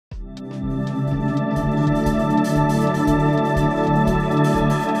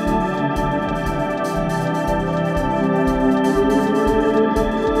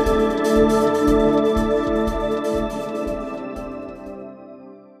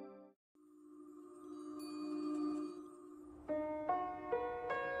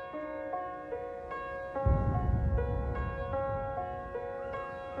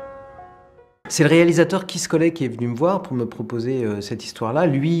C'est le réalisateur Keith Scholey qui est venu me voir pour me proposer cette histoire-là.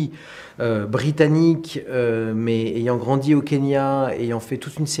 Lui, britannique, mais ayant grandi au Kenya, ayant fait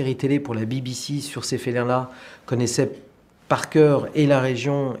toute une série télé pour la BBC sur ces félins-là, connaissait par cœur et la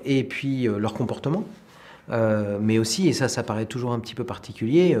région et puis leur comportement. Mais aussi, et ça paraît toujours un petit peu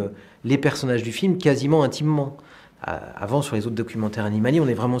particulier, les personnages du film quasiment intimement. Avant, sur les autres documentaires animaliers, on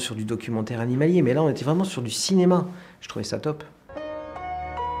est vraiment sur du documentaire animalier, mais là, on était vraiment sur du cinéma. Je trouvais ça top.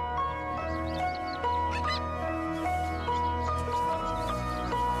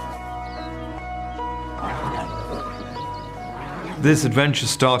 This adventure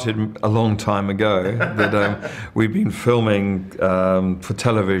started a long time ago, that we've been filming for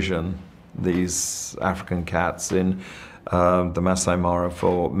television these African cats in the Masai Mara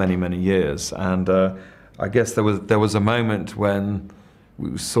for many, many years. And I guess there was a moment when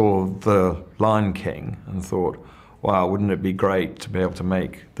we saw The Lion King and thought, wow, wouldn't it be great to be able to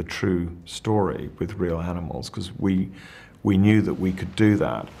make the true story with real animals? Because we knew that we could do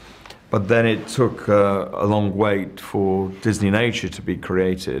that. But then it took a long wait for Disney Nature to be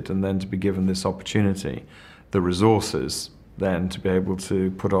created and then to be given this opportunity, the resources then to be able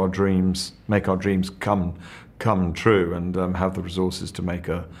to put our dreams, make our dreams come true and have the resources to make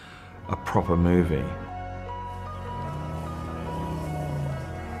a proper movie.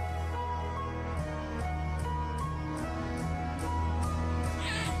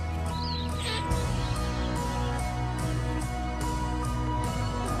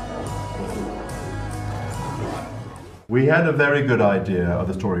 We had a very good idea of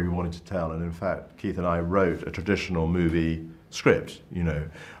the story we wanted to tell, and in fact, Keith and I wrote a traditional movie script, you know,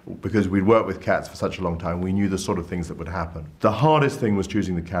 because we'd worked with cats for such a long time, we knew the sort of things that would happen. The hardest thing was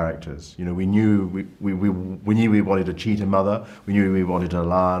choosing the characters. You know, we knew we wanted a cheetah mother, we knew we wanted a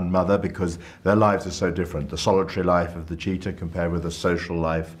lion mother, because their lives are so different. The solitary life of the cheetah compared with the social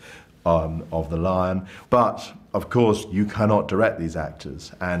life of the lion. But, of course, you cannot direct these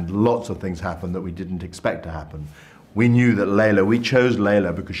actors, and lots of things happen that we didn't expect to happen. We knew that Layla, we chose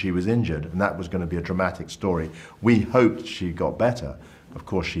Layla because she was injured, and that was going to be a dramatic story. We hoped she got better. Of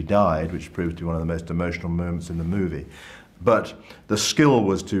course, she died, which proved to be one of the most emotional moments in the movie. But the skill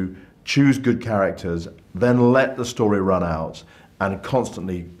was to choose good characters, then let the story run out, and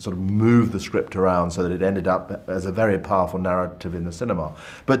constantly sort of move the script around so that it ended up as a very powerful narrative in the cinema.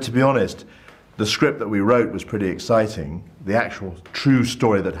 But to be honest, the script that we wrote was pretty exciting. The actual true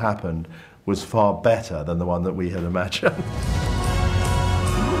story that happened was far better than the one that we had imagined.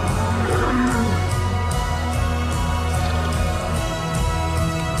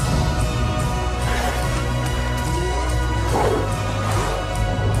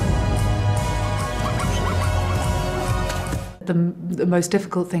 The most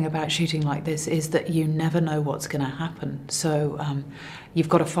difficult thing about shooting like this is that you never know what's going to happen. So you've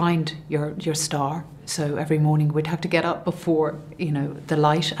got to find your star. So every morning we'd have to get up before, you know, the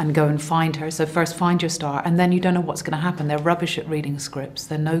light and go and find her. So first find your star, and then you don't know what's going to happen. They're rubbish at reading scripts.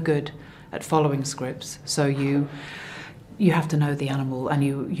 They're no good at following scripts. So you have to know the animal, and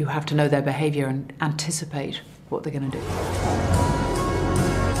you have to know their behaviour and anticipate what they're going to do.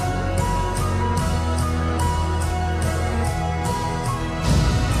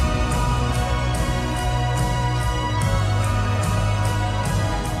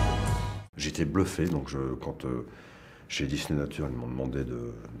 J'étais bluffé, donc quand chez Disney Nature, ils m'ont demandé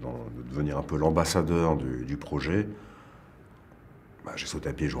de devenir un peu l'ambassadeur du projet, bah, j'ai sauté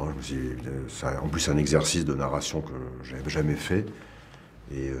à pieds joints. Je me suis dit, en plus, c'est un exercice de narration que je n'avais jamais fait,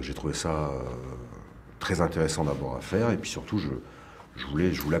 et j'ai trouvé ça très intéressant d'abord à faire, et puis surtout,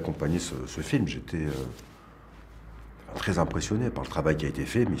 je voulais accompagner ce film. J'étais très impressionné par le travail qui a été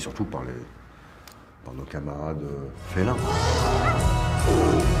fait, mais surtout par nos camarades félins.